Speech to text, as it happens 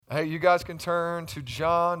Hey, you guys can turn to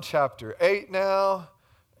John chapter 8 now.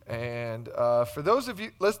 And for those of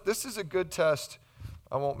you, this is a good test.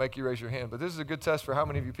 I won't make you raise your hand, but this is a good test for how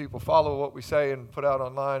many of you people follow what we say and put out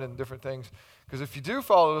online and different things. Because if you do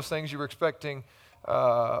follow those things, you were expecting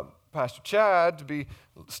Pastor Chad to be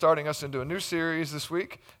starting us into a new series this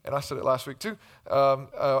week. And I said it last week too,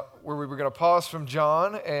 where we were going to pause from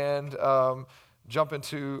John and jump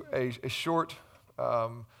into a short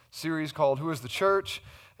series called Who is the Church?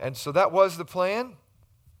 And so that was the plan,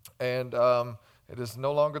 and it is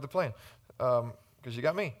no longer the plan because you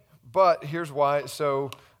got me. But here's why. So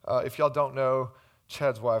if y'all don't know,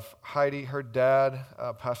 Chad's wife, Heidi, her dad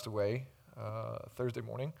passed away Thursday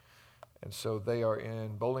morning, and so they are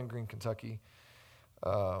in Bowling Green, Kentucky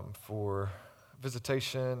for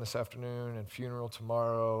visitation this afternoon and funeral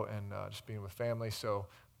tomorrow and just being with family. So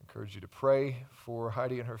I encourage you to pray for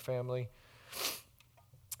Heidi and her family.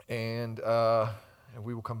 And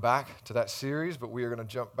we will come back to that series, but we are going to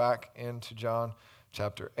jump back into John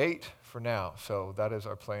chapter 8 for now. So that is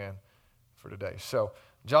our plan for today. So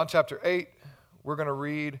John chapter 8, we're going to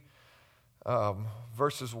read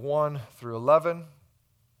verses 1 through 11.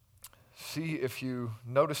 See if you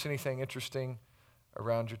notice anything interesting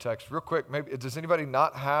around your text. Real quick, maybe does anybody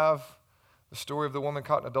not have the story of the woman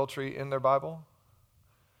caught in adultery in their Bible?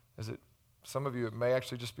 Is it some of you, it may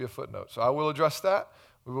actually just be a footnote. So I will address that.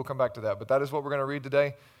 We will come back to that. But that is what we're going to read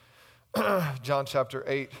today. John chapter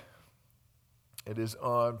 8. It is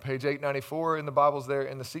on page 894 in the Bibles there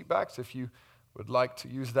in the seat backs if you would like to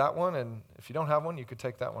use that one. And if you don't have one, you could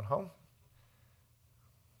take that one home.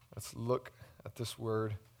 Let's look at this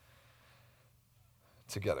word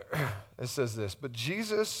together. It says this, but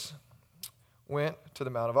Jesus went to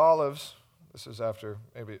the Mount of Olives. This is after,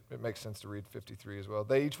 maybe it makes sense to read 53 as well.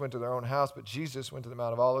 They each went to their own house, but Jesus went to the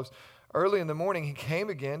Mount of Olives. Early in the morning, he came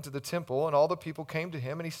again to the temple, and all the people came to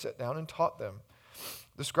him, and he sat down and taught them.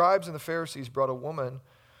 The scribes and the Pharisees brought a woman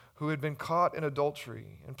who had been caught in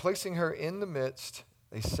adultery, and placing her in the midst,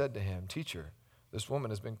 they said to him, Teacher, this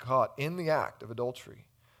woman has been caught in the act of adultery.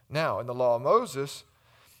 Now, in the law of Moses,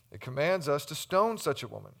 it commands us to stone such a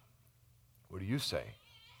woman. What do you say?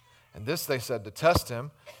 And this they said to test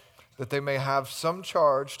him, that they may have some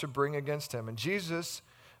charge to bring against him. And Jesus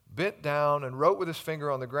bent down and wrote with his finger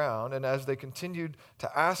on the ground, and as they continued to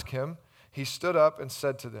ask him, he stood up and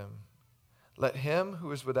said to them, Let him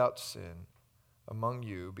who is without sin among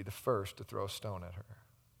you be the first to throw a stone at her.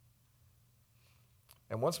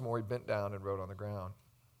 And once more he bent down and wrote on the ground.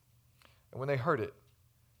 And when they heard it,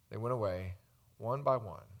 they went away one by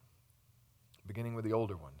one, beginning with the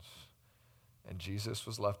older ones. And Jesus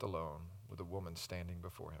was left alone with a woman standing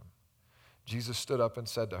before him. Jesus stood up and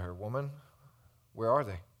said to her, Woman, where are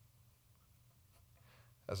they?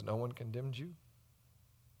 Has no one condemned you?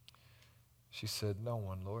 She said, No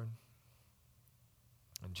one, Lord.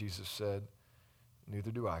 And Jesus said, Neither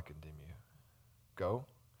do I condemn you. Go,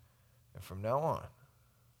 and from now on,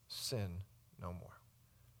 sin no more.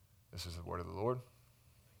 This is the word of the Lord.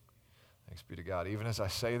 Thanks be to God. Even as I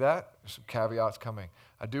say that, there's some caveats coming.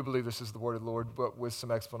 I do believe this is the word of the Lord, but with some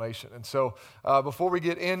explanation. And so before we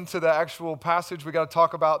get into the actual passage, we got to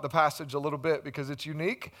talk about the passage a little bit because it's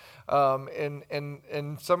unique.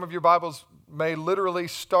 And some of your Bibles may literally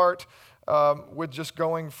start with just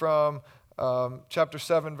going from chapter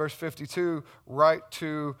 7, verse 52, right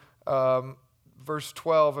to verse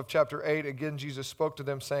 12 of chapter 8, again, Jesus spoke to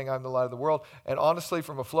them saying, I'm the light of the world. And honestly,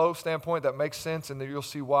 from a flow standpoint, that makes sense, and you'll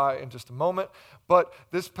see why in just a moment. But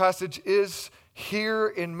this passage is here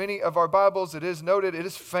in many of our Bibles. It is noted. It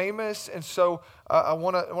is famous. And so I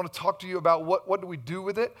want to talk to you about what do we do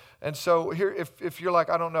with it. And so here, if you're like,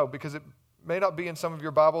 I don't know, because it may not be in some of your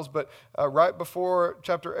Bibles, but right before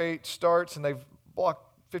chapter 8 starts, and they've blocked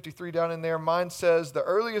 53 down in there, mine says, the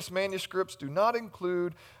earliest manuscripts do not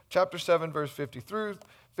include chapter 7, verse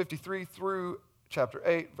 53 through chapter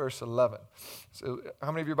 8, verse 11. So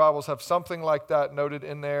how many of your Bibles have something like that noted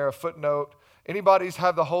in there, a footnote? Anybody's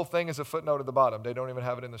have the whole thing as a footnote at the bottom. They don't even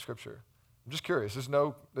have it in the scripture. I'm just curious. There's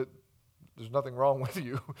nothing wrong with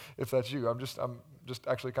you if that's you. I'm just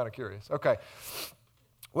actually kind of curious. Okay.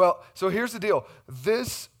 Well, so here's the deal.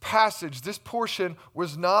 This passage, this portion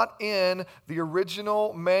was not in the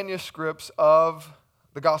original manuscripts of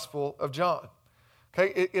the Gospel of John.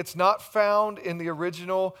 Okay, it's not found in the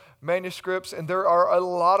original manuscripts, and there are a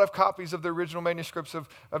lot of copies of the original manuscripts of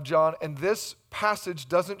John, and this passage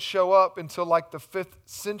doesn't show up until like the 5th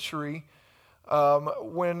century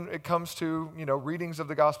when it comes to, readings of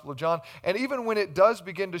the Gospel of John. And even when it does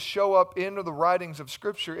begin to show up in the writings of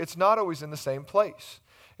Scripture, it's not always in the same place.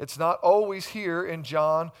 It's not always here in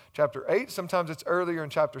John chapter 8. Sometimes it's earlier in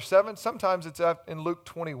chapter 7. Sometimes it's in Luke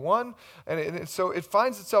 21. And so it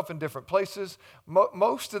finds itself in different places.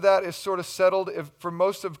 Most of that is sort of settled. For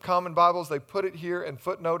most of common Bibles, they put it here and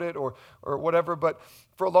footnote it or whatever. But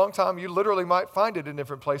for a long time, you literally might find it in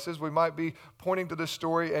different places. We might be pointing to this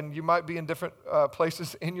story, and you might be in different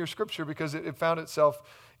places in your scripture because it found itself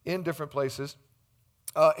in different places.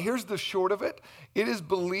 Here's the short of it. It is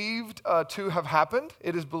believed to have happened.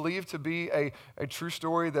 It is believed to be a true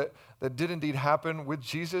story that did indeed happen with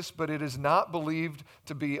Jesus, but it is not believed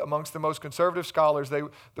to be amongst the most conservative scholars.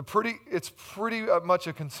 It's pretty much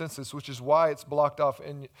a consensus, which is why it's blocked off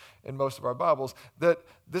in most of our Bibles, that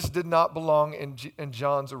this did not belong in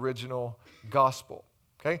John's original gospel.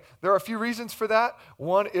 Okay? There are a few reasons for that.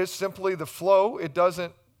 One is simply the flow. It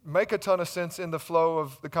doesn't make a ton of sense in the flow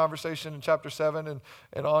of the conversation in chapter 7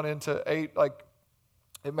 and on into 8. Like,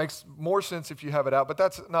 it makes more sense if you have it out, but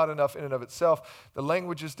that's not enough in and of itself. The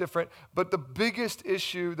language is different. But the biggest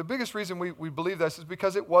reason we believe this is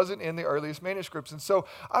because it wasn't in the earliest manuscripts. And so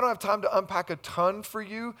I don't have time to unpack a ton for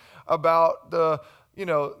you about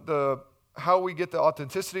how we get the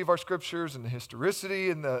authenticity of our scriptures and the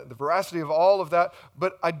historicity and the veracity of all of that.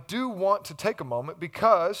 But I do want to take a moment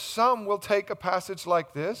because some will take a passage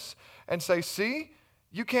like this and say, see,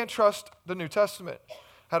 you can't trust the New Testament.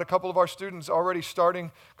 Had a couple of our students already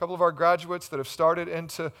a couple of our graduates that have started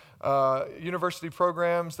into university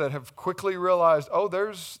programs that have quickly realized,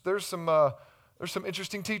 there's some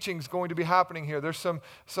interesting teachings going to be happening here. There's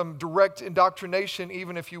some direct indoctrination,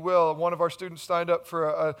 even if you will. One of our students signed up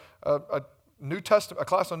for a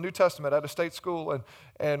class on New Testament at a state school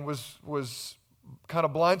and was kind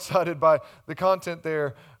of blindsided by the content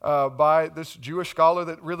there by this Jewish scholar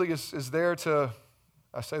that really is there to,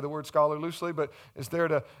 I say the word scholar loosely, but is there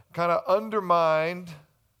to kind of undermine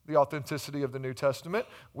the authenticity of the New Testament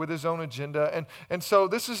with his own agenda. And so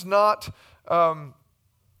this is not...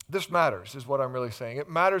 This matters, is what I'm really saying. It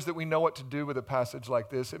matters that we know what to do with a passage like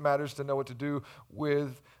this. It matters to know what to do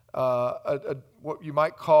with what you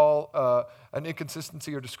might call an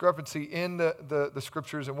inconsistency or discrepancy in the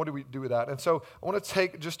scriptures, and what do we do with that? And so I want to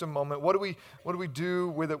take just a moment. What do we do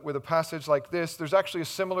with a passage like this? There's actually a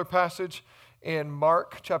similar passage in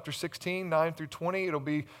Mark chapter 16, 9 through 20. It'll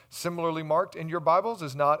be similarly marked in your Bibles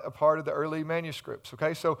as not a part of the early manuscripts,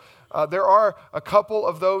 okay? So there are a couple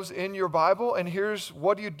of those in your Bible, and here's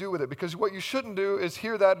what do you do with it? Because what you shouldn't do is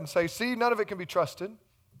hear that and say, see, none of it can be trusted.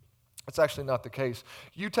 That's actually not the case.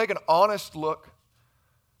 You take an honest look.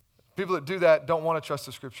 People that do that don't want to trust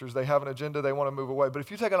the scriptures. They have an agenda. They want to move away. But if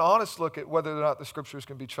you take an honest look at whether or not the scriptures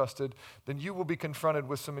can be trusted, then you will be confronted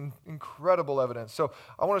with some incredible evidence. So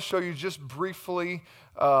I want to show you just briefly,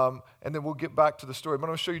 and then we'll get back to the story. But I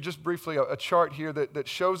want to show you just briefly a chart here that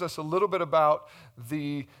shows us a little bit about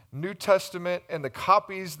the New Testament and the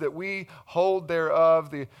copies that we hold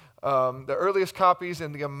thereof, the earliest copies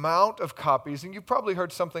and the amount of copies. And you've probably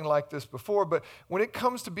heard something like this before, but when it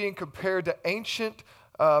comes to being compared to ancient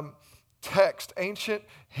text, ancient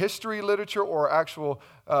history literature or actual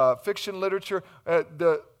fiction literature,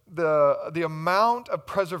 the amount of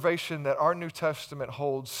preservation that our New Testament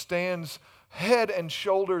holds stands head and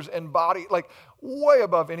shoulders and body, like way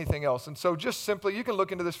above anything else. And so just simply, you can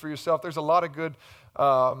look into this for yourself. There's a lot of good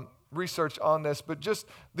research on this, but just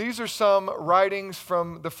these are some writings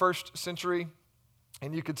from the first century.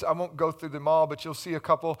 And I won't go through them all, but you'll see a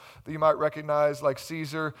couple that you might recognize, like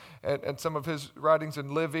Caesar and some of his writings,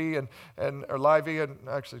 and Livy or Livy, and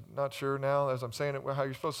actually not sure now as I'm saying it how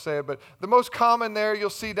you're supposed to say it, but the most common there you'll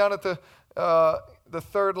see down at the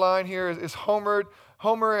third line here is Homer.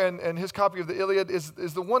 Homer and his copy of the Iliad is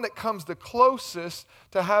the one that comes the closest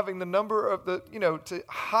to having the number of to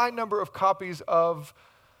high number of copies of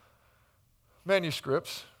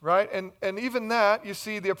manuscripts, right? And even that, you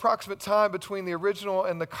see the approximate time between the original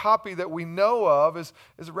and the copy that we know of is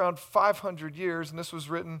around 500 years, and this was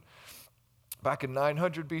written back in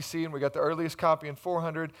 900 BC, and we got the earliest copy in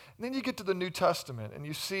 400. And then you get to the New Testament, and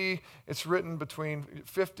you see it's written between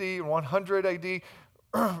 50 and 100 AD,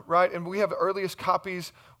 right? And we have the earliest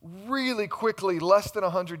copies really quickly, less than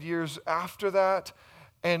 100 years after that.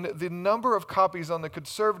 And the number of copies on the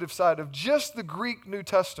conservative side of just the Greek New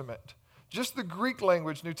Testament, just the Greek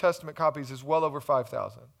language New Testament copies, is well over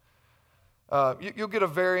 5,000. You'll get a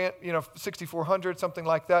variant, 6,400, something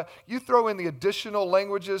like that. You throw in the additional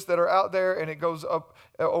languages that are out there, and it goes up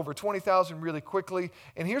over 20,000 really quickly.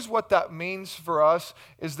 And here's what that means for us,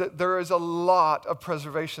 is that there is a lot of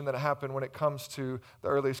preservation that happened when it comes to the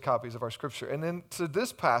earliest copies of our Scripture. And then to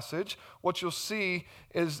this passage, what you'll see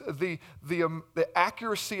is the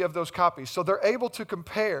accuracy of those copies. So they're able to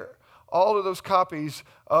compare all of those copies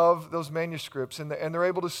of those manuscripts, and they're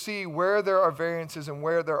able to see where there are variances and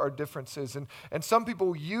where there are differences. And some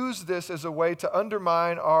people use this as a way to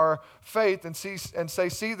undermine our faith and say,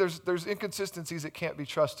 see, there's inconsistencies that can't be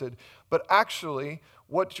trusted. But actually,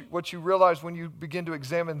 what you realize when you begin to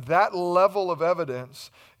examine that level of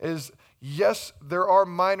evidence is, yes, there are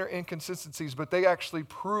minor inconsistencies, but they actually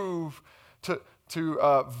prove to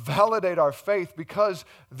validate our faith, because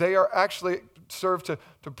they are actually serve to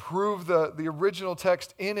prove the original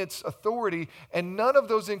text in its authority. And none of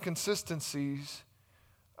those inconsistencies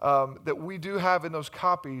that we do have in those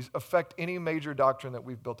copies affect any major doctrine that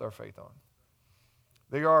we've built our faith on.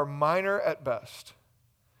 They are minor at best.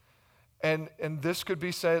 And this could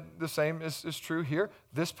be said the same is true here.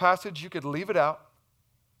 This passage, you could leave it out,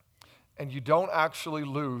 and you don't actually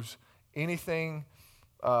lose anything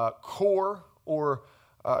core or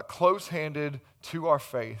close-handed to our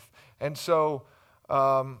faith. And so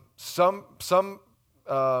some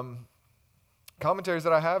commentaries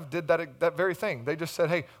that I have did that very thing. They just said,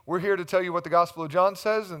 hey, we're here to tell you what the Gospel of John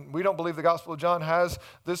says, and we don't believe the Gospel of John has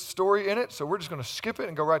this story in it, so we're just going to skip it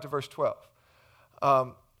and go right to verse 12.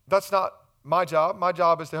 That's not my job. My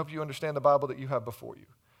job is to help you understand the Bible that you have before you.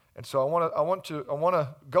 And so I want to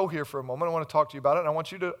go here for a moment. I want to talk to you about it, and I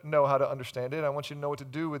want you to know how to understand it. I want you to know what to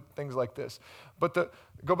do with things like this. But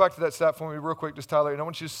go back to that stat for me real quick, just Tyler, and I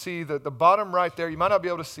want you to see the bottom right there. You might not be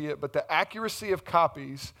able to see it, but the accuracy of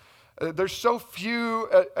copies, there's so few,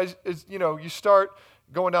 as you know, you start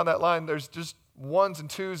going down that line, there's just 1s and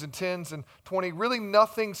 2s and 10s and 20, really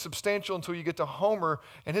nothing substantial until you get to Homer,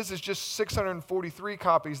 and his is just 643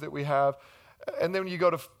 copies that we have. And then you go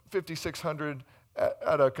to 5,600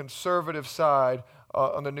 at a conservative side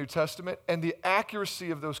on the New Testament, and the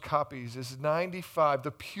accuracy of those copies is 95.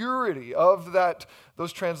 The purity of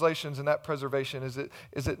those translations and that preservation is at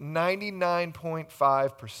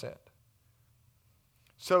 99.5%.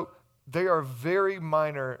 So they are very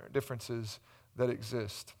minor differences that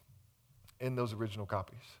exist in those original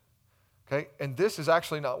copies. Okay? And this is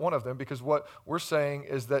actually not one of them, because what we're saying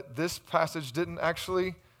is that this passage didn't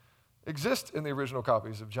actually exist in the original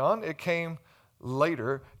copies of John. It came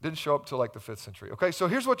later, didn't show up till like the 5th century. Okay, so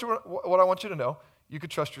here's what I want you to know. You could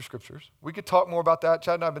trust your scriptures. We could talk more about that.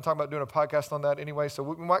 Chad and I have been talking about doing a podcast on that anyway, so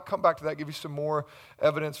we might come back to that, give you some more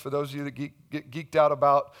evidence for those of you that get geeked out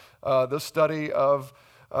about the study of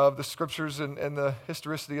the scriptures and the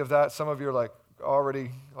historicity of that. Some of you are like, already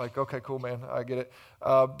like, okay, cool, man, I get it.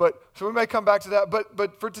 But so we may come back to that.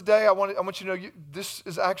 But for today, I want you to know this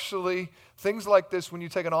is actually things like this. When you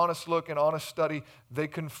take an honest look and honest study, they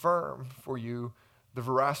confirm for you the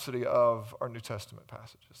veracity of our New Testament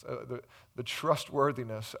passages, the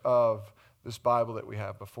trustworthiness of this Bible that we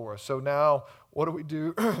have before us. So now, what do we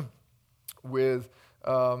do with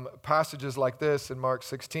passages like this in Mark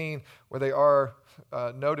 16, where they are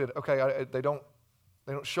noted? Okay, they don't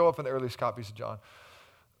show up in the earliest copies of John.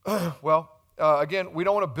 Again, we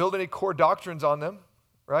don't want to build any core doctrines on them,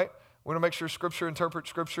 right? We want to make sure Scripture interprets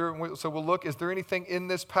Scripture. So we'll look, is there anything in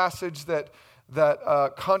this passage that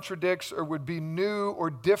contradicts or would be new or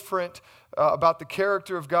different about the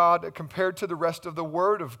character of God compared to the rest of the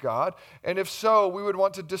Word of God? And if so, we would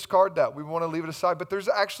want to discard that. We want to leave it aside. But there's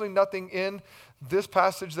actually nothing in this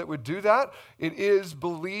passage that would do that. It is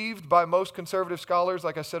believed by most conservative scholars,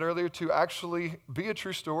 like I said earlier, to actually be a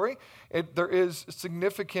true story. There is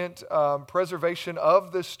significant preservation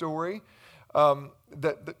of this story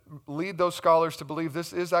that lead those scholars to believe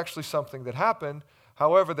this is actually something that happened.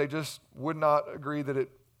 However, they just would not agree that it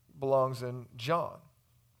belongs in John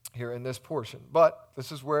here in this portion. But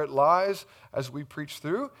this is where it lies as we preach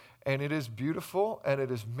through, and it is beautiful and it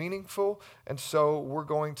is meaningful. And so we're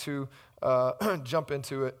going to jump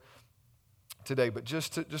into it today. But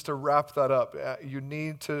just to wrap that up, you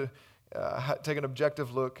need to take an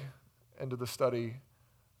objective look into the study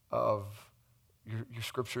of your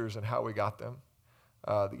scriptures and how we got them.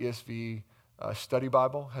 The ESV Study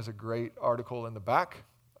Bible has a great article in the back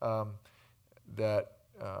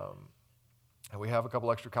and we have a couple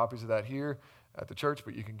extra copies of that here at the church,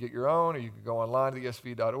 but you can get your own, or you can go online to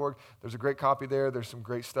esv.org. There's a great copy there. There's some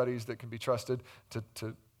great studies that can be trusted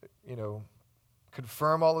to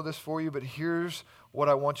confirm all of this for you. But here's what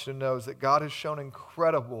I want you to know is that God has shown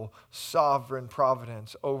incredible sovereign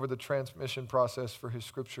providence over the transmission process for his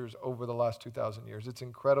scriptures over the last 2,000 years. It's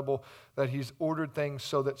incredible that he's ordered things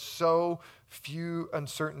so that so few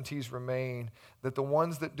uncertainties remain, that the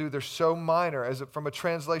ones that do, they're so minor, from a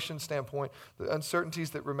translation standpoint, the uncertainties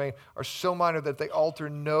that remain are so minor that they alter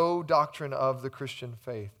no doctrine of the Christian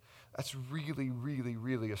faith. That's really, really,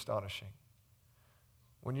 really astonishing.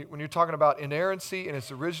 When you're talking about inerrancy in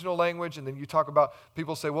its original language, and then you talk about,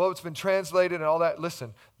 people say, well, it's been translated and all that.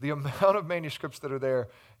 Listen, the amount of manuscripts that are there,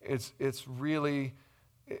 it's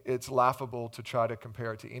laughable to try to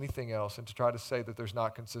compare it to anything else and to try to say that there's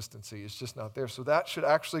not consistency. It's just not there. So that should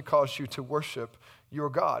actually cause you to worship your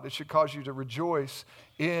God. It should cause you to rejoice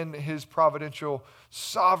in his providential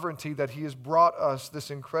sovereignty that he has brought us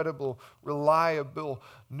this incredible, reliable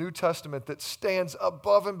New Testament that stands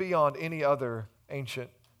above and beyond any other ancient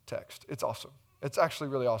text. It's awesome. It's actually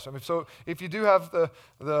really awesome. So if you do have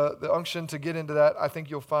the unction to get into that, I think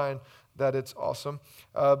you'll find that it's awesome.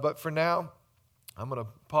 But for now, I'm going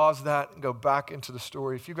to pause that and go back into the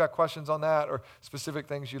story. If you've got questions on that or specific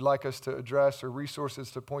things you'd like us to address or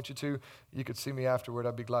resources to point you to, you could see me afterward.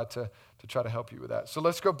 I'd be glad to try to help you with that. So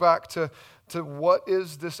let's go back to what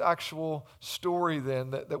is this actual story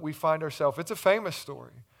then that we find ourselves. It's a famous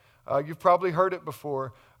story. You've probably heard it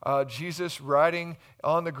before. Jesus writing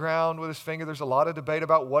on the ground with his finger. There's a lot of debate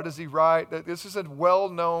about what does he write. This is a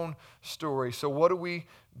well-known story. So what do we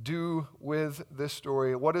do with this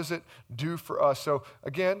story? What does it do for us? So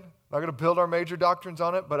again, I'm not going to build our major doctrines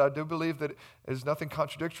on it, but I do believe that it is nothing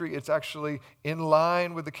contradictory. It's actually in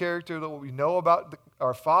line with the character that we know about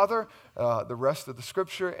our Father, the rest of the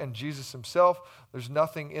Scripture, and Jesus himself. There's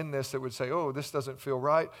nothing in this that would say, oh, this doesn't feel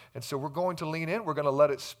right. And so we're going to lean in. We're going to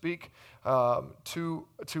let it speak to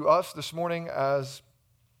us this morning as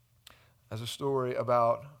a story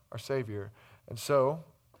about our Savior. And so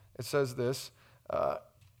it says this,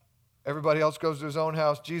 everybody else goes to his own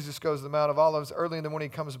house. Jesus goes to the Mount of Olives. Early in the morning,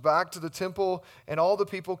 he comes back to the temple, and all the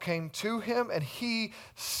people came to him, and he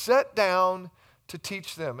sat down to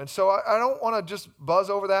teach them. And so I don't want to just buzz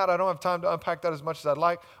over that. I don't have time to unpack that as much as I'd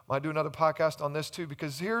like. I might do another podcast on this too,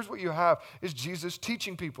 because here's what you have is Jesus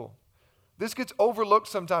teaching people. This gets overlooked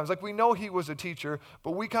sometimes. Like, we know he was a teacher,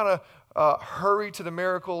 but we kind of hurry to the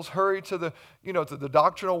miracles, hurry to the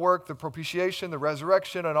doctrinal work, the propitiation, the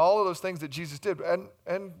resurrection, and all of those things that Jesus did,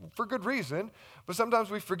 and for good reason. But sometimes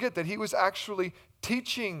we forget that he was actually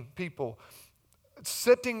teaching people,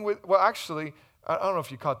 sitting with. Well, actually, I don't know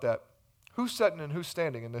if you caught that. Who's sitting and who's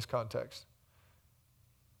standing in this context?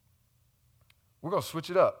 We're going to switch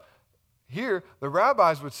it up. Here, the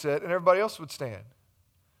rabbis would sit and everybody else would stand.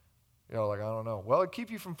 I don't know. Well, it'd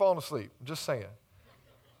keep you from falling asleep. I'm just saying.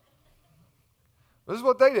 This is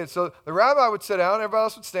what they did. So the rabbi would sit down, everybody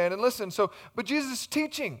else would stand and listen. But Jesus is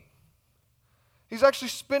teaching. He's actually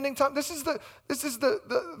spending time. This is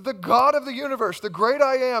the God of the universe, the great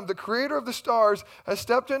I am, the creator of the stars, has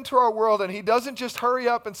stepped into our world, and he doesn't just hurry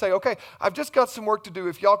up and say, okay, I've just got some work to do.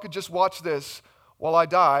 If y'all could just watch this while I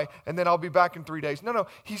die, and then I'll be back in 3 days. No.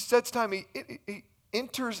 He sets time. He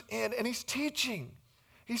enters in, and he's teaching.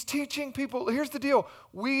 He's teaching people. Here's the deal.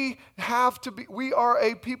 We are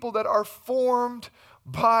a people that are formed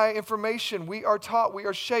by information. We are taught, we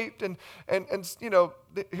are shaped, and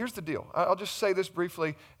here's the deal. I'll just say this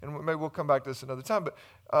briefly, and maybe we'll come back to this another time,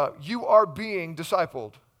 but you are being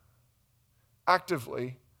discipled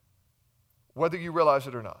actively, whether you realize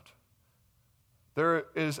it or not. There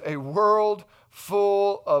is a world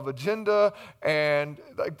full of agenda and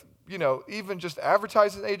even just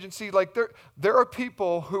advertising agency. Like there are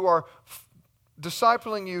people who are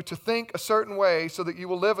discipling you to think a certain way so that you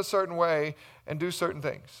will live a certain way and do certain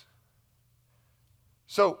things.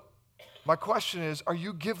 So my question is, are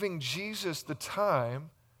you giving Jesus the time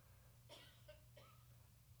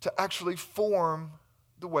to actually form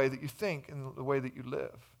the way that you think and the way that you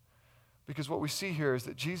live? Because what we see here is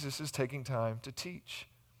that Jesus is taking time to teach.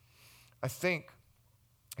 I think,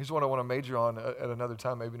 here's what I want to major on at another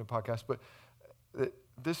time, maybe in a podcast, but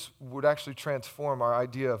this would actually transform our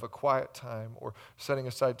idea of a quiet time or setting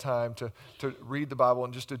aside time to read the Bible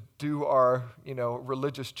and just to do our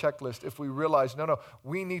religious checklist if we realize, no,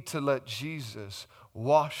 we need to let Jesus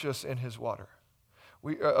wash us in his water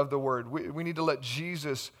of the word. We need to let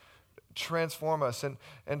Jesus transform us.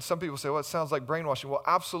 And some people say, well, it sounds like brainwashing. Well,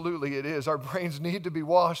 absolutely it is. Our brains need to be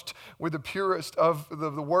washed with the purest of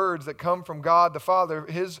the words that come from God the Father,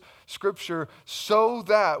 his scripture, so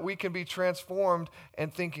that we can be transformed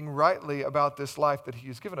and thinking rightly about this life that he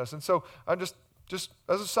has given us. And so I'm just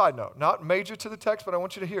as a side note, not major to the text, but I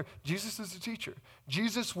want you to hear, Jesus is the teacher.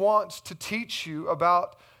 Jesus wants to teach you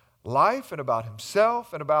about life and about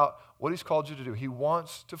himself and about what he's called you to do. He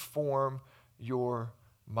wants to form your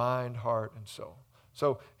mind, heart, and soul.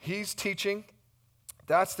 So he's teaching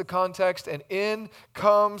That's the context, and in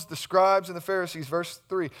comes the scribes and the Pharisees, verse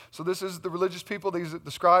 3. So this is the religious people. The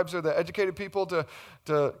scribes are the educated people to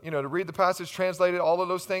read the passage, translate it, all of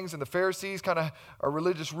those things. And the Pharisees kind of are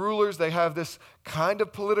religious rulers. They have this kind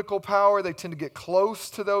of political power. They tend to get close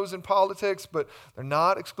to those in politics, but they're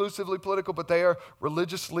not exclusively political, but they are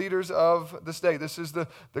religious leaders of this day. This is the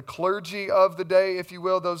clergy of the day, if you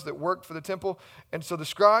will, those that worked for the temple. And so the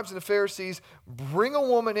scribes and the Pharisees bring a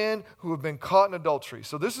woman in who have been caught in adultery.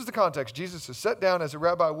 So this is the context. Jesus is sat down as a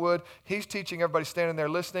rabbi would. He's teaching, everybody standing there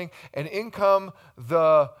listening, and in come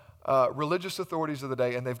the religious authorities of the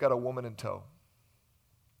day, and they've got a woman in tow.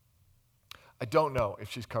 I don't know if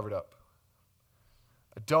she's covered up.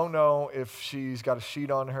 I don't know if she's got a sheet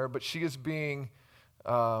on her, but she is being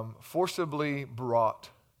forcibly brought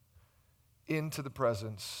into the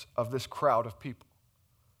presence of this crowd of people.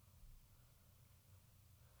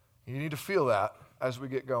 You need to feel that as we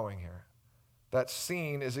get going here. That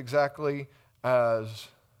scene is exactly as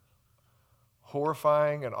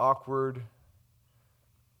horrifying and awkward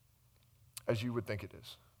as you would think it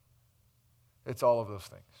is. It's all of those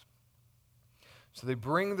things. So they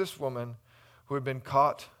bring this woman who had been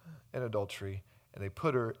caught in adultery, and they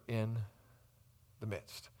put her in the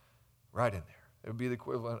midst, right in there. It would be the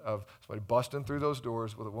equivalent of somebody busting through those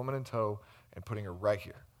doors with a woman in tow and putting her right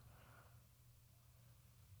here.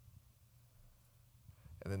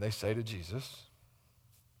 And then they say to Jesus,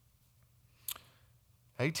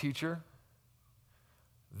 "Hey, teacher,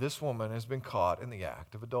 this woman has been caught in the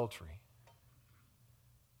act of adultery.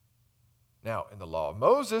 Now, in the law of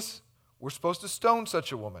Moses, we're supposed to stone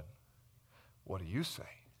such a woman. What do you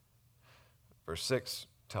say?" Verse 6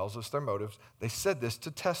 tells us their motives. They said this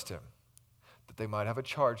to test him, that they might have a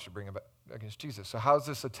charge to bring against Jesus. So how is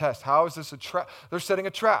this a test? How is this a trap? They're setting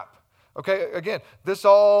a trap. Okay, again, this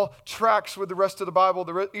all tracks with the rest of the Bible,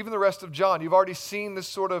 even the rest of John. You've already seen this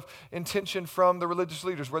sort of intention from the religious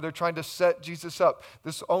leaders where they're trying to set Jesus up.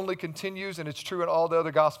 This only continues, and it's true in all the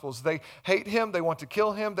other Gospels. They hate him. They want to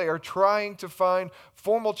kill him. They are trying to find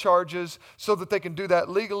formal charges so that they can do that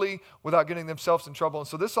legally without getting themselves in trouble. And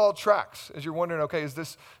so this all tracks. As you're wondering, okay, is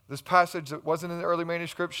this passage that wasn't in the early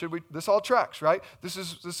manuscript, this all tracks, right? This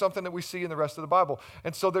is something that we see in the rest of the Bible.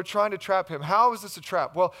 And so they're trying to trap him. How is this a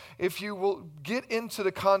trap? Well, if you will get into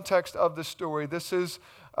the context of the story, this is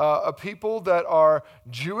a people that are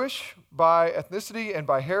Jewish by ethnicity and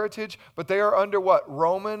by heritage, but they are under what?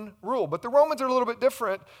 Roman rule. But the Romans are a little bit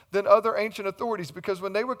different than other ancient authorities, because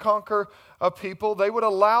when they would conquer a people, they would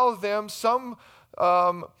allow them some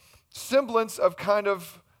semblance of kind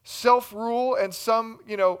of self-rule and some,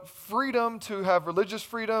 freedom to have religious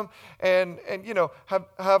freedom and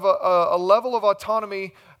have a level of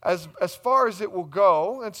autonomy as far as it will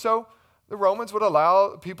go. And so the Romans would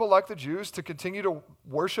allow people like the Jews to continue to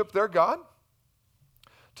worship their God,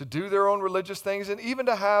 to do their own religious things, and even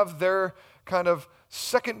to have their kind of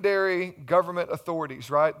secondary government authorities,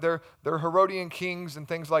 right? Their Herodian kings and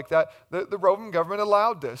things like that. The Roman government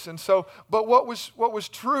allowed this. And so, but what was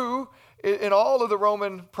true in all of the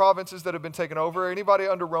Roman provinces that have been taken over, anybody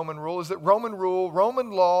under Roman rule, is that Roman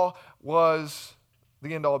Roman law was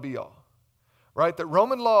the end-all be-all, right? That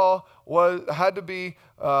Roman law had to be,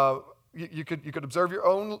 you could observe your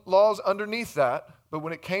own laws underneath that, but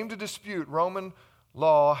when it came to dispute, Roman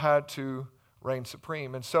law had to reign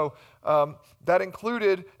supreme. And so that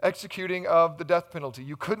included executing of the death penalty.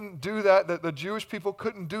 You couldn't do that. The Jewish people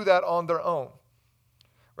couldn't do that on their own,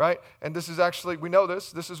 right? And this is actually, we know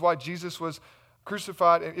this. This is why Jesus was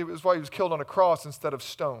crucified. It was why he was killed on a cross instead of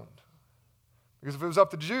stoned. Because if it was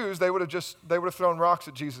up to Jews, they would have thrown rocks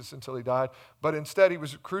at Jesus until he died. But instead, he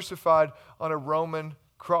was crucified on a Roman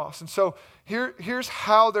cross. And so here's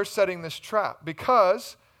how they're setting this trap.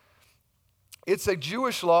 Because it's a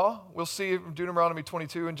Jewish law. We'll see Deuteronomy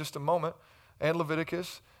 22 in just a moment, and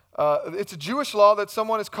Leviticus. It's a Jewish law that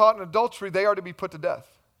someone is caught in adultery, they are to be put to death.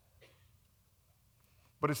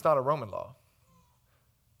 But it's not a Roman law.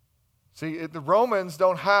 See, the Romans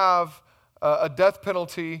don't have a death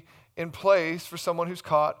penalty in place for someone who's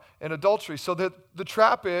caught in adultery. So the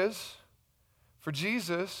trap is, for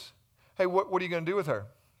Jesus, hey, what are you going to do with her?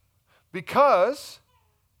 Because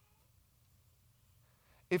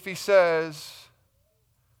if he says,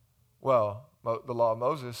 well, the law of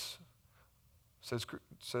Moses says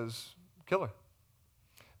kill her,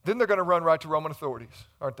 then they're going to run right to Roman authorities,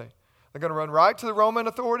 aren't they? They're going to run right to the Roman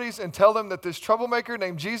authorities and tell them that this troublemaker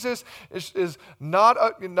named Jesus is not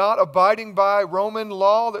abiding by Roman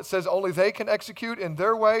law that says only they can execute in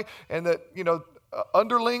their way, and that,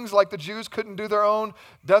 underlings like the Jews couldn't do their own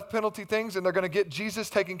death penalty things, and they're going to get Jesus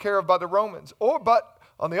taken care of by the Romans. But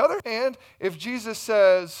on the other hand, if Jesus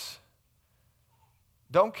says,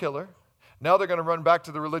 don't kill her. Now they're going to run back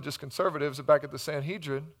to the religious conservatives back at the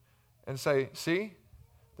Sanhedrin and say, see,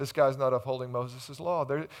 this guy's not upholding Moses' law.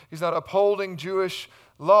 He's not upholding Jewish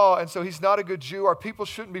law, and so he's not a good Jew. Our people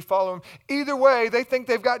shouldn't be following him. Either way, they think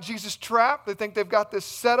they've got Jesus trapped. They think they've got this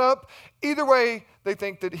set up. Either way, they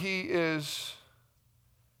think that he is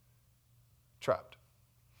trapped.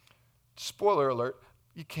 Spoiler alert,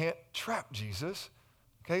 you can't trap Jesus.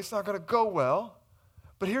 Okay, it's not going to go well.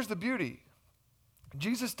 But here's the beauty.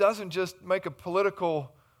 Jesus doesn't just make a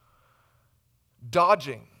political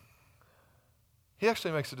dodging. He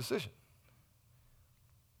actually makes a decision.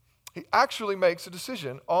 He actually makes a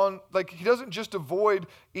decision on, he doesn't just avoid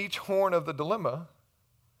each horn of the dilemma.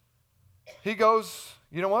 He goes,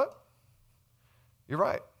 you know what? You're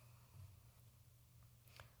right.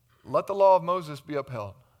 Let the law of Moses be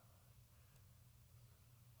upheld.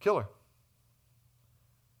 Kill her.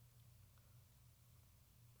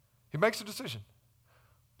 He makes a decision.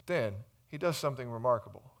 But then he does something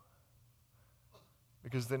remarkable.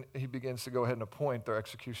 Because then he begins to go ahead and appoint their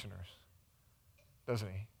executioners. Doesn't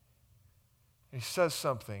he? And he says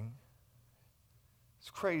something. It's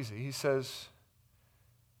crazy. He says,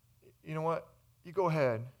 you know what? You go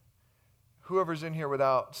ahead. Whoever's in here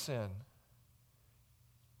without sin,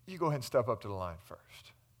 you go ahead and step up to the line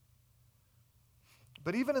first.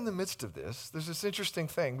 But even in the midst of this, there's this interesting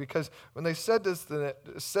thing, because when they said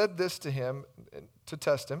this to him to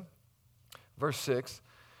test him, verse 6,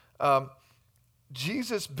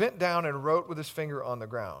 Jesus bent down and wrote with his finger on the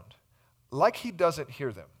ground, like he doesn't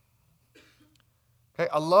hear them. Okay,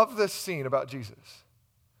 I love this scene about Jesus.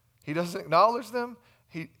 He doesn't acknowledge them.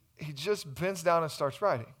 He just bends down and starts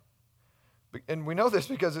writing. And we know this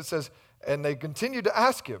because it says, and they continued to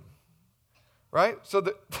ask him. Right? So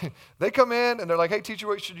they come in and they're like, hey, teacher,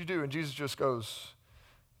 what should you do? And Jesus just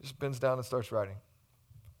bends down and starts writing.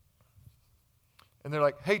 And they're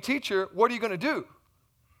like, hey, teacher, what are you going to do?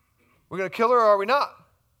 We're going to kill her or are we not?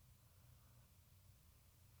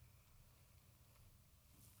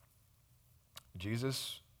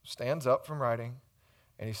 Jesus stands up from writing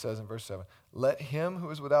and he says in verse 7, let him who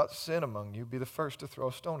is without sin among you be the first to throw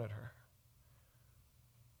a stone at her.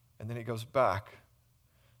 And then he goes back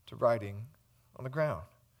to writing on the ground.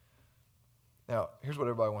 Now, here's what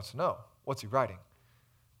everybody wants to know. What's he writing?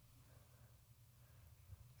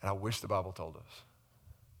 And I wish the Bible told us.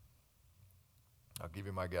 I'll give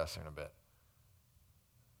you my guess in a bit.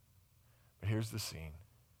 But here's the scene.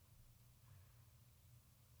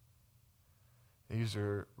 These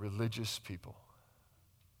are religious people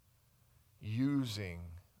using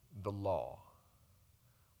the law,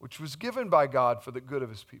 which was given by God for the good of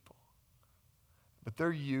his people. But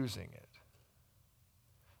they're using it,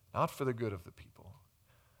 not for the good of the people,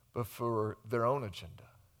 but for their own agenda.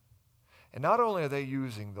 And not only are they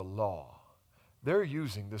using the law, they're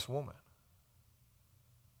using this woman.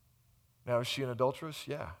 Now, is she an adulteress?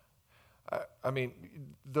 Yeah. I mean,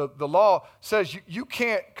 the law says you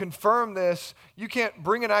can't confirm this. You can't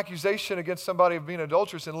bring an accusation against somebody of being an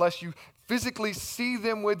adulteress unless you physically see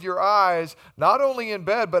them with your eyes, not only in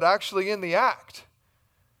bed, but actually in the act.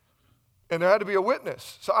 And there had to be a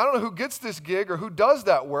witness. So I don't know who gets this gig or who does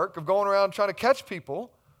that work of going around trying to catch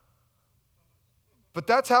people. But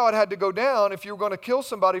that's how it had to go down. If you were going to kill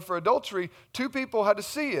somebody for adultery, two people had to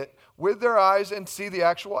see it with their eyes and see the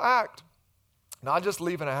actual act. Not just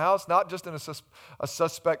leaving a house, not just in a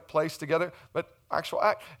suspect place together, but actual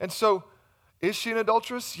act. And so, is she an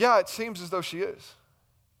adulteress? Yeah, it seems as though she is.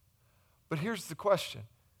 But here's the question.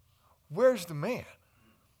 Where's the man?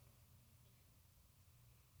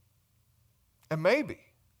 And maybe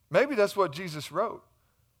that's what Jesus wrote.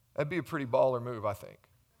 That'd be a pretty baller move, I think.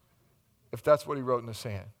 If that's what he wrote in the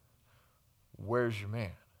sand. Where's your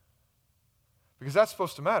man? Because that's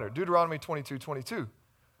supposed to matter. Deuteronomy 22:22.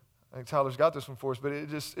 I think Tyler's got this one for us, but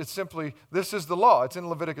it's simply, this is the law. It's in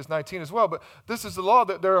Leviticus 19 as well, but this is the law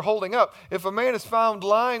that they're holding up. If a man is found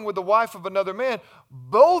lying with the wife of another man,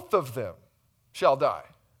 both of them shall die.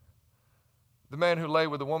 The man who lay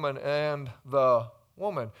with the woman and the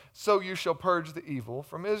woman. So you shall purge the evil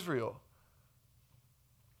from Israel.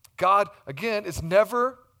 God, again, is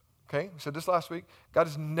never, okay, we said this last week, God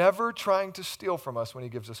is never trying to steal from us when he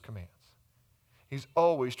gives us commands. He's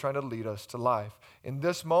always trying to lead us to life. In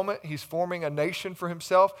this moment, he's forming a nation for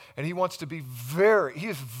himself, and he wants to be he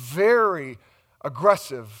is very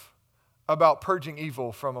aggressive about purging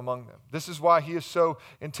evil from among them. This is why he is so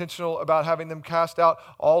intentional about having them cast out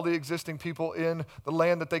all the existing people in the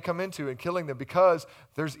land that they come into and killing them, because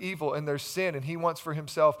there's evil and there's sin, and he wants for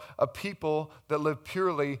himself a people that live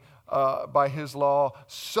purely by his law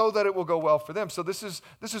so that it will go well for them. So this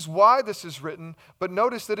is why this is written, but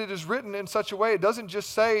notice that it is written in such a way, it doesn't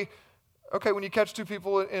just say, okay, when you catch two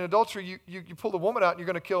people in adultery, you pull the woman out and you're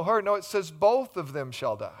going to kill her. No, it says both of them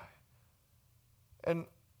shall die. And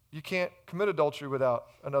you can't commit adultery without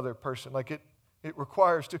another person. Like it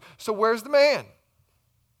requires to. So where's the man?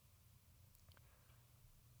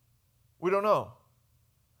 We don't know.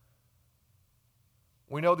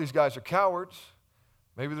 We know these guys are cowards.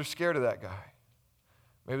 Maybe they're scared of that guy.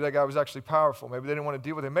 Maybe that guy was actually powerful. Maybe they didn't want to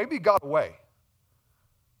deal with him. Maybe he got away.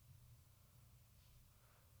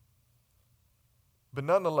 But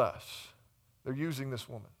nonetheless, they're using this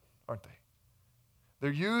woman, aren't they? They're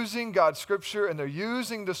using God's scripture and they're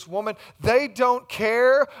using this woman. They don't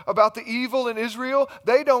care about the evil in Israel.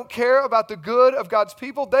 They don't care about the good of God's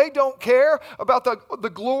people. They don't care about the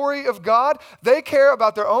glory of God. They care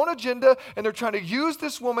about their own agenda, and they're trying to use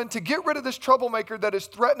this woman to get rid of this troublemaker that is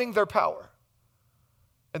threatening their power.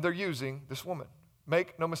 And they're using this woman.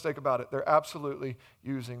 Make no mistake about it. They're absolutely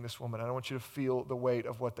using this woman. I don't want you to feel the weight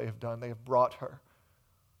of what they have done. They have brought her,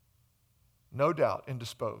 no doubt,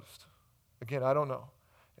 indisposed. Again, I don't know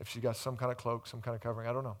if she got some kind of cloak, some kind of covering.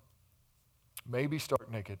 I don't know. Maybe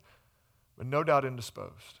stark naked, but no doubt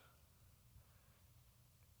indisposed.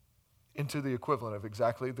 Into the equivalent of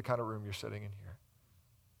exactly the kind of room you're sitting in here,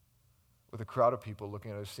 with a crowd of people looking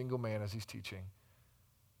at a single man as he's teaching,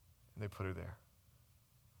 and they put her there.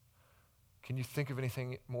 Can you think of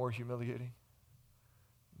anything more humiliating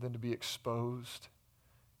than to be exposed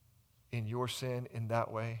in your sin in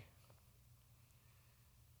that way?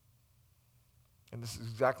 And this is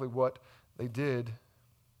exactly what they did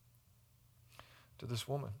to this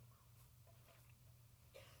woman.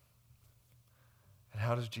 And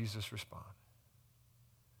how does Jesus respond?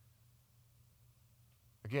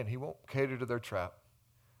 Again, he won't cater to their trap.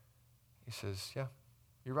 He says, yeah,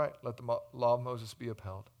 you're right. Let the law of Moses be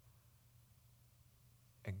upheld.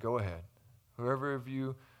 And go ahead. Whoever of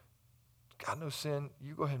you got no sin,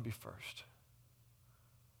 you go ahead and be first.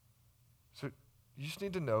 So you just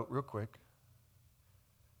need to note real quick,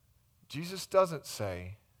 Jesus doesn't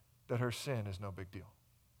say that her sin is no big deal.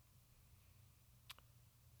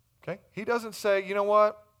 Okay? He doesn't say, you know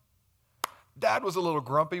what? Dad was a little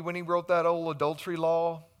grumpy when he wrote that old adultery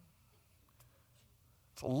law.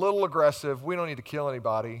 It's a little aggressive. We don't need to kill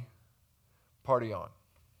anybody. Party on.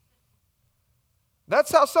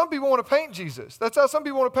 That's how some people want to paint Jesus. That's how some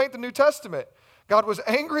people want to paint the New Testament. God was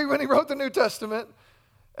angry when he wrote the New Testament,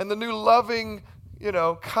 and the new loving,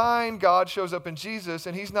 kind God shows up in Jesus,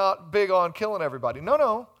 and he's not big on killing everybody.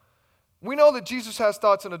 No. We know that Jesus has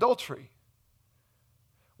thoughts on adultery.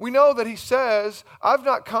 We know that he says, I've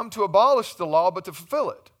not come to abolish the law, but to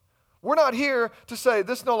fulfill it. We're not here to say,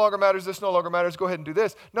 this no longer matters, go ahead and do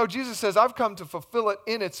this. No, Jesus says, I've come to fulfill it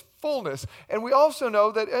in its fullness. And we also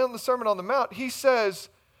know that in the Sermon on the Mount, he says,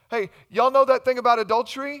 hey, y'all know that thing about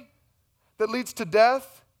adultery that leads to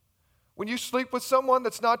death? When you sleep with someone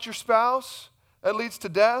that's not your spouse, that leads to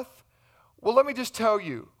death? Well, let me just tell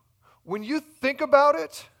you, when you think about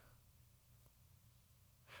it,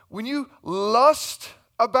 when you lust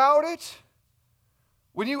about it,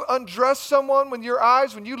 when you undress someone with your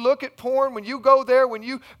eyes, when you look at porn, when you go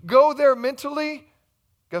there mentally,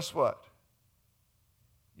 guess what?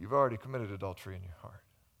 You've already committed adultery in your heart.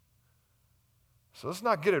 So let's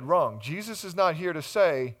not get it wrong. Jesus is not here to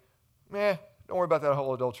say, don't worry about that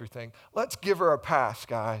whole adultery thing. Let's give her a pass,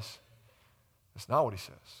 guys. That's not what he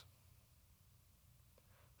says.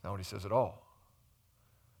 That's not what he says at all.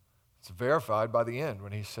 It's verified by the end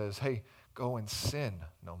when he says, hey, go and sin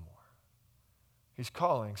no more. He's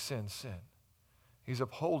calling sin, sin. He's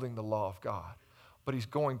upholding the law of God, but he's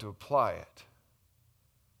going to apply it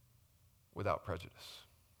without prejudice.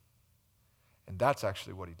 And that's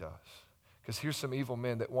actually what he does. Because here's some evil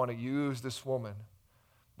men that want to use this woman.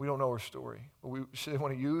 We don't know her story, but they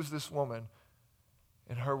want to use this woman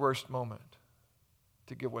in her worst moment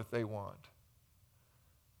to get what they want.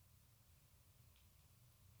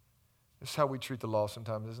 This is how we treat the law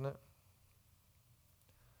sometimes, isn't it?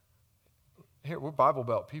 Here, we're Bible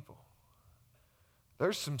Belt people.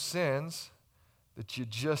 There's some sins that you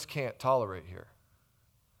just can't tolerate here.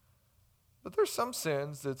 But there's some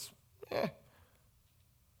sins that's,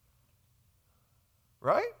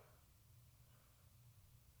 right?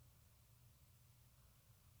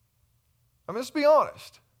 I mean, let's be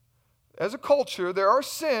honest. As a culture, there are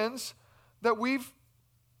sins that we've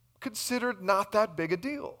considered not that big a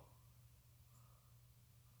deal.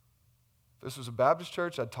 If this was a Baptist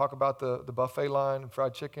church, I'd talk about the buffet line and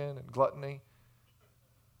fried chicken and gluttony.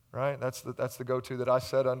 Right? That's the go-to that I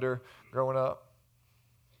sat under growing up.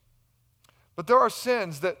 But there are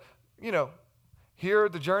sins that here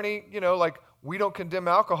at the Journey, like we don't condemn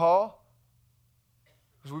alcohol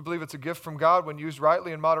because we believe it's a gift from God when used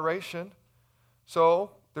rightly in moderation.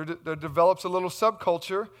 So there develops a little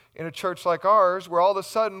subculture in a church like ours where all of a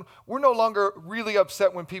sudden we're no longer really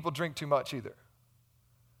upset when people drink too much either.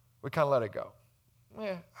 We kind of let it go.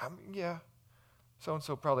 Yeah,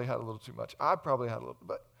 so-and-so probably had a little too much. I probably had a little,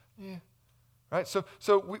 but yeah. Right? So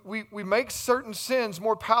we make certain sins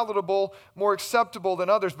more palatable, more acceptable than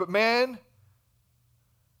others. But man,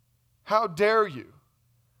 how dare you?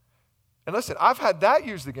 And listen, I've had that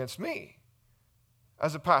used against me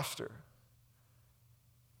as a pastor.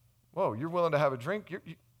 Whoa, you're willing to have a drink? You're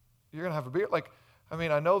going to have a beer?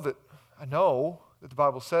 I know that the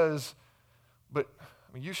Bible says, but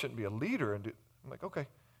you shouldn't be a leader. And I'm like, okay.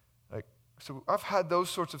 So I've had those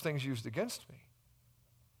sorts of things used against me.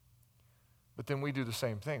 But then we do the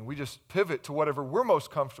same thing. We just pivot to whatever we're most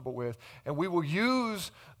comfortable with, and we will use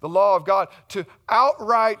the law of God to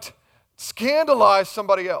outright scandalize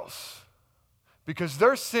somebody else because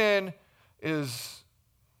their sin is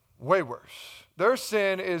way worse. Their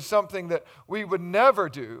sin is something that we would never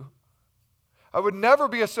do. I would never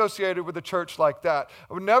be associated with a church like that.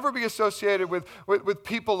 I would never be associated with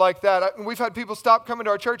people like that. We've had people stop coming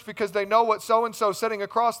to our church because they know what so-and-so sitting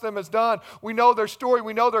across them has done. We know their story.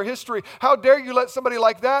 We know their history. How dare you let somebody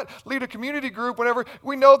like that lead a community group whenever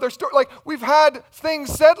we know their story? We've had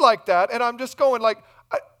things said like that, and I'm just going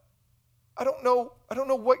I don't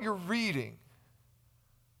know what you're reading.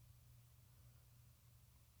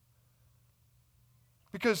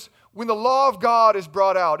 Because when the law of God is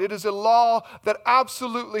brought out, it is a law that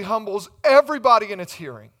absolutely humbles everybody in its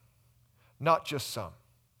hearing, not just some.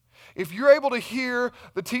 If you're able to hear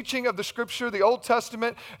the teaching of the Scripture, the Old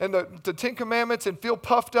Testament, and the Ten Commandments and feel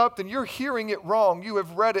puffed up, then you're hearing it wrong. You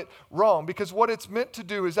have read it wrong. Because what it's meant to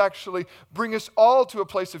do is actually bring us all to a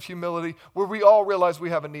place of humility where we all realize we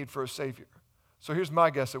have a need for a Savior. So here's my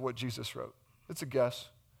guess at what Jesus wrote. It's a guess.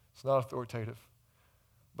 It's not authoritative.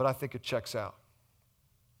 But I think it checks out.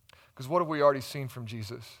 Because what have we already seen from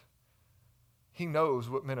Jesus? He knows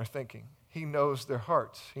what men are thinking. He knows their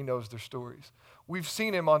hearts. He knows their stories. We've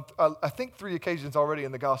seen him on, I think, 3 occasions already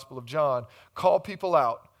in the Gospel of John, call people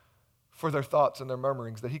out for their thoughts and their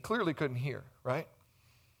murmurings that he clearly couldn't hear, right?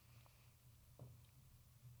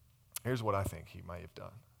 Here's what I think he might have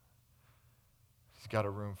done. He's got a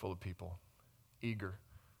room full of people eager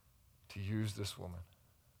to use this woman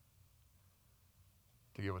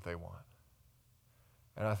to get what they want.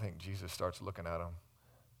 And I think Jesus starts looking at them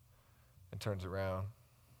and turns around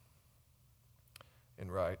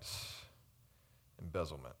and writes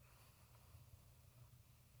embezzlement,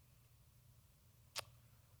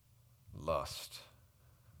 lust,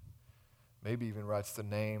 maybe even writes the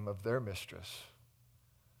name of their mistress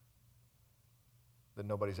that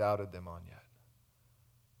nobody's outed them on yet,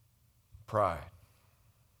 pride.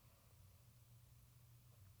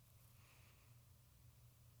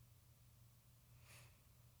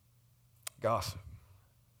 Gossip,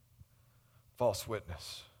 false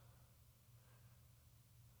witness.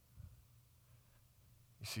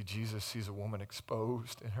 You see, Jesus sees a woman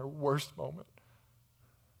exposed in her worst moment.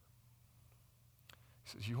 He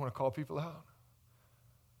says, you want to call people out?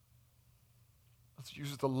 Let's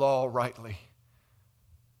use the law rightly.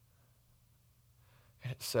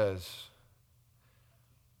 And it says,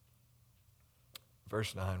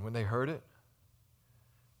 verse 9, when they heard it,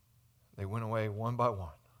 they went away one by one.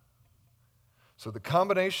 So the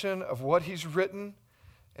combination of what he's written,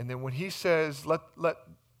 and then when he says, let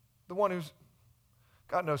the one who's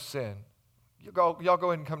got no sin, y'all go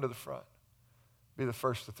ahead and come to the front. Be the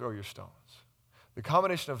first to throw your stones. The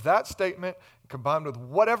combination of that statement combined with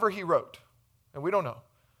whatever he wrote, and we don't know,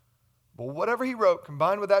 but whatever he wrote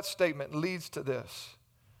combined with that statement leads to this.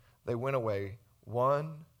 They went away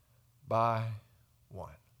one by one.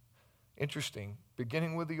 Interesting,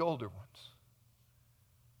 beginning with the older ones.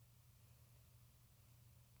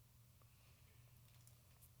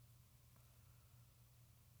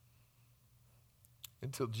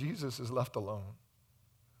 Until Jesus is left alone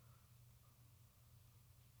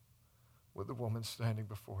with the woman standing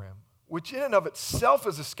before him, which in and of itself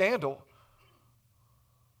is a scandal.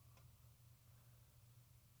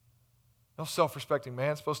 No self-respecting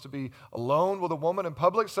man is supposed to be alone with a woman in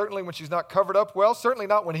public, certainly when she's not covered up well, certainly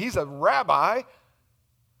not when he's a rabbi.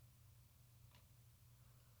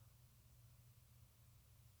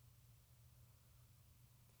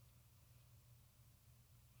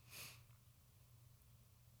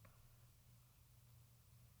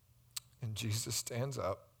 And Jesus stands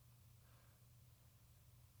up.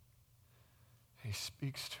 He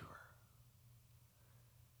speaks to her.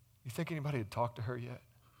 You think anybody had talked to her yet?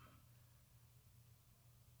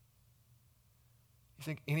 You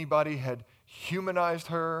think anybody had humanized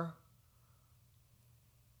her?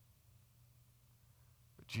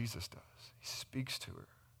 But Jesus does. He speaks to her.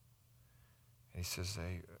 And he says,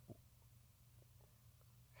 hey,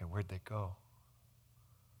 where'd they go?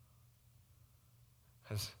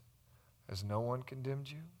 Has no one condemned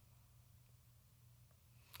you?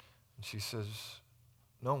 And she says,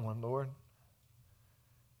 no one, Lord.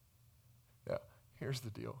 Now, here's the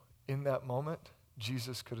deal. In that moment,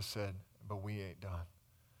 Jesus could have said, but we ain't done.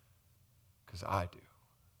 Because I do.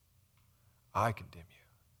 I condemn you.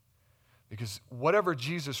 Because whatever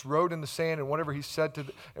Jesus wrote in the sand and whatever he said to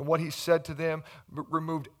and what he said to them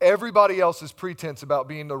removed everybody else's pretense about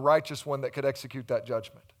being the righteous one that could execute that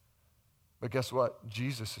judgment. But guess what?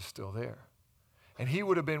 Jesus is still there. And he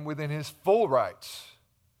would have been within his full rights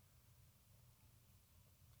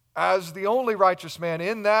as the only righteous man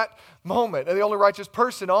in that moment, and the only righteous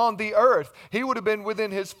person on the earth. He would have been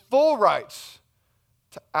within his full rights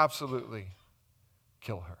to absolutely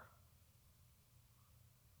kill her.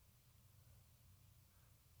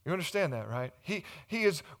 You understand that, right? He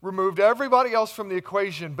has removed everybody else from the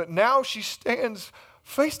equation, but now she stands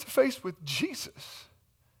face to face with Jesus,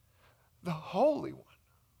 the Holy One.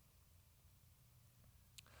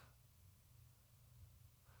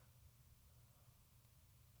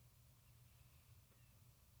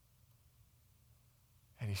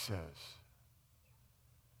 And he says,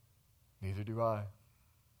 neither do I.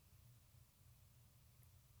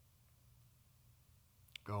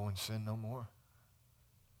 Go and sin no more.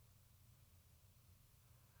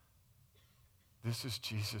 This is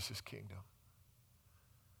Jesus' kingdom.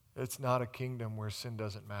 It's not a kingdom where sin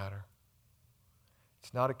doesn't matter.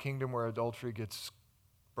 It's not a kingdom where adultery gets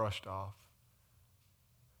brushed off.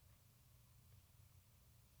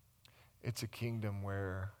 It's a kingdom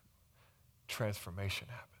where transformation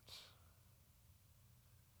happens.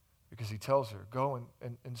 Because he tells her, go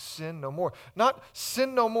and sin no more. Not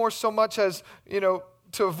sin no more so much as,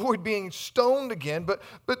 to avoid being stoned again,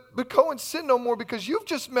 but go and sin no more because you've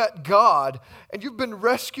just met God and you've been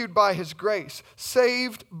rescued by his grace,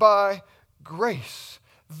 saved by grace.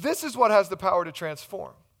 This is what has the power to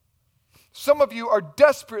transform. Some of you are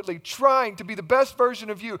desperately trying to be the best version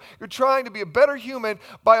of you. You're trying to be a better human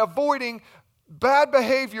by avoiding bad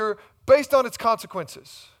behavior based on its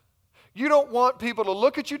consequences. You don't want people to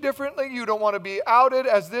look at you differently. You don't want to be outed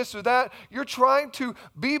as this or that. You're trying to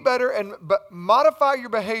be better and modify your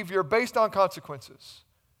behavior based on consequences.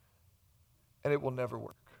 And it will never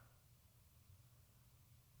work.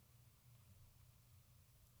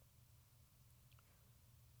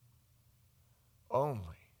 Only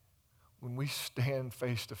when we stand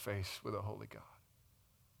face to face with a holy God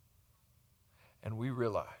and we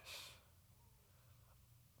realize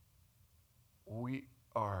we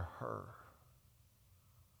are her.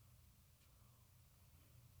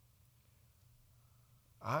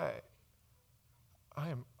 I'm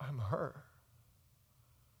her.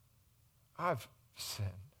 I've sinned.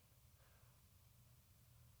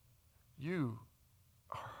 You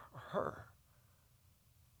are her.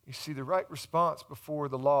 You see, the right response before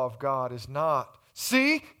the law of God is not,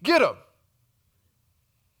 see, get him.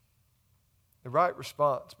 The right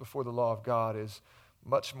response before the law of God is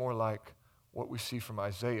much more like what we see from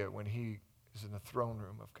Isaiah when he is in the throne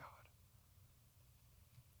room of God.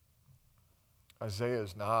 Isaiah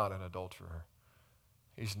is not an adulterer.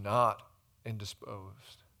 He's not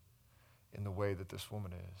indisposed in the way that this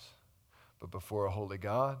woman is. But before a holy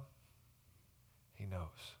God, he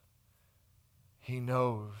knows. He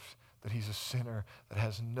knows that he's a sinner that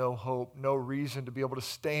has no hope, no reason to be able to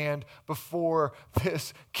stand before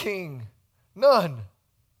this king. None.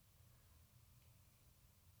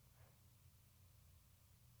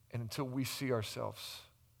 And until we see ourselves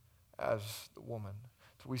as the woman,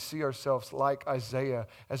 until we see ourselves like Isaiah,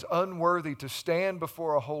 as unworthy to stand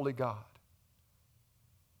before a holy God,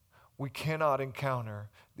 we cannot encounter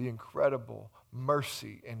the incredible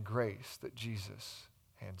mercy and grace that Jesus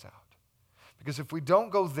hands out. Because if we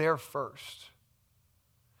don't go there first,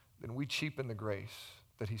 then we cheapen the grace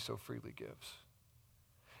that he so freely gives.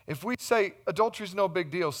 If we say adultery is no big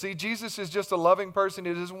deal, see, Jesus is just a loving person.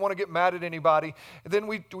 He doesn't want to get mad at anybody. And then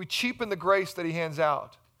we cheapen the grace that he hands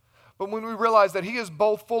out. But when we realize that he is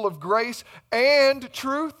both full of grace and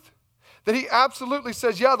truth, that he absolutely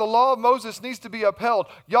says, yeah, the law of Moses needs to be upheld.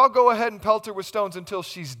 Y'all go ahead and pelt her with stones until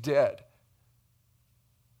she's dead.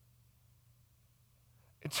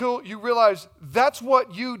 Until you realize that's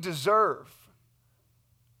what you deserve.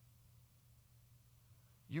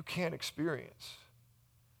 You can't experience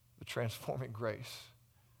the transforming grace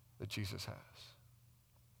that Jesus has.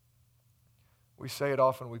 We say it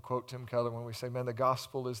often, we quote Tim Keller when we say, man, the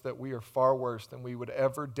gospel is that we are far worse than we would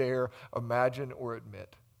ever dare imagine or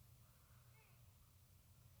admit.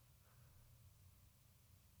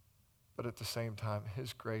 But at the same time,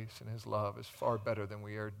 his grace and his love is far better than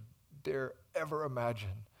we dare ever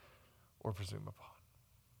imagine or presume upon.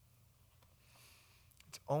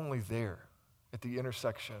 It's only there at the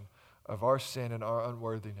intersection of our sin and our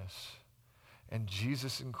unworthiness and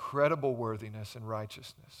Jesus' incredible worthiness and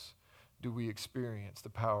righteousness do we experience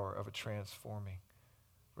the power of a transforming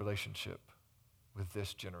relationship with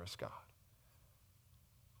this generous God.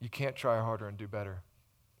 You can't try harder and do better.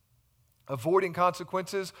 Avoiding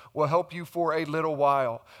consequences will help you for a little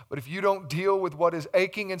while. But if you don't deal with what is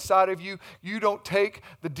aching inside of you, you don't take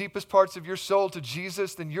the deepest parts of your soul to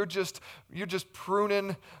Jesus, then you're just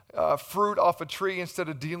pruning fruit off a tree instead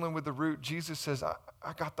of dealing with the root. Jesus says,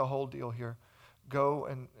 I got the whole deal here. Go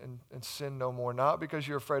and sin no more. Not because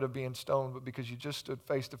you're afraid of being stoned, but because you just stood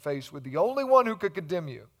face to face with the only one who could condemn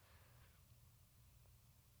you.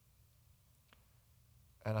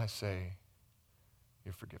 And I say,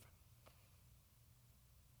 you're forgiven.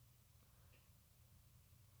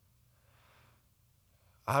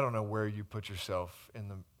 I don't know where you put yourself in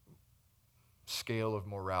the scale of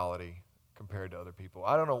morality compared to other people.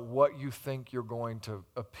 I don't know what you think you're going to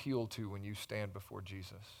appeal to when you stand before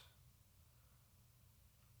Jesus.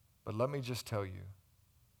 But let me just tell you,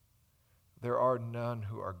 there are none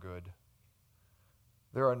who are good.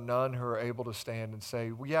 There are none who are able to stand and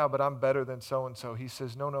say, well, yeah, but I'm better than so-and-so. He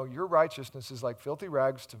says, no, your righteousness is like filthy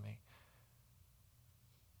rags to me.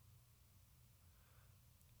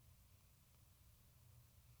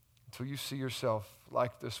 Until you see yourself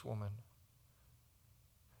like this woman,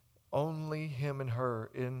 only him and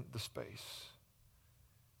her in the space.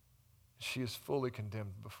 She is fully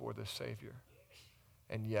condemned before this Savior.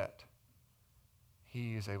 And yet,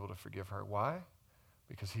 he is able to forgive her. Why?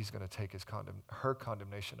 Because he's going to take her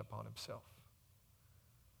condemnation upon himself.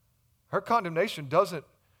 Her condemnation doesn't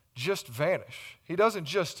just vanish. He doesn't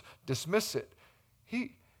just dismiss it.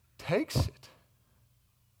 He takes it.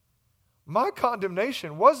 My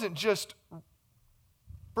condemnation wasn't just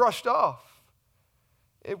brushed off.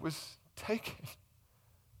 It was taken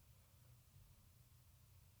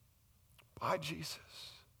by Jesus.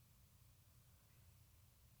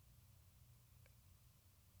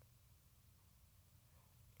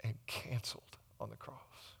 And canceled on the cross.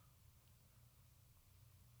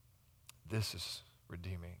 This is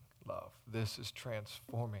redeeming love. This is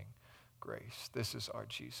transforming grace. This is our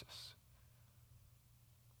Jesus.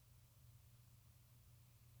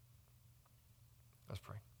 Let's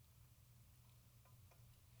pray.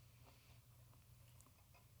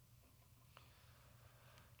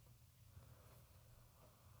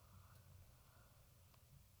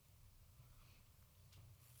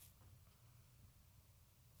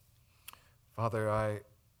 Father, I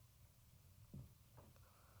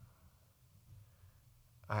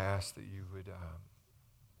ask that you would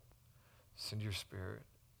send your Spirit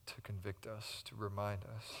to convict us, to remind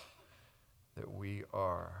us that we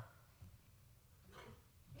are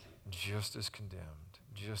just as condemned,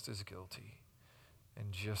 just as guilty,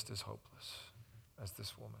 and just as hopeless as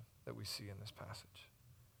this woman that we see in this passage.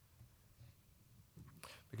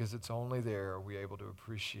 Because it's only there are we able to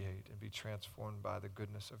appreciate and be transformed by the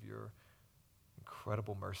goodness of your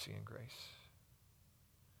incredible mercy and grace.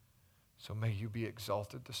 So may you be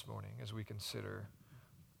exalted this morning as we consider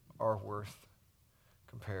our worth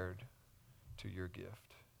compared to your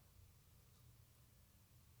gift.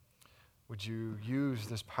 Would you use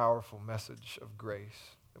this powerful message of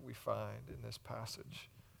grace that we find in this passage?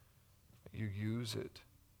 You use it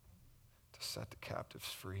to set the captives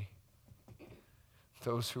free.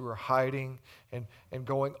 Those who are hiding and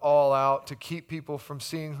going all out to keep people from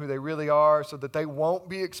seeing who they really are so that they won't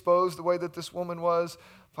be exposed the way that this woman was.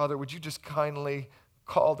 Father, would you just kindly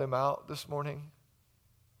call them out this morning?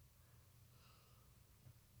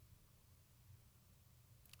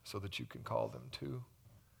 So that you can call them to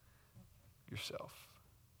yourself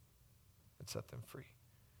and set them free.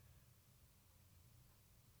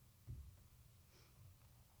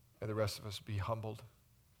 May the rest of us be humbled,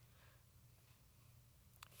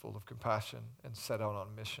 full of compassion, and set out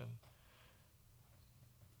on mission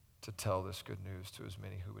to tell this good news to as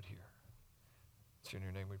many who would hear. It's in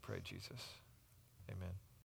your name we pray, Jesus. Amen.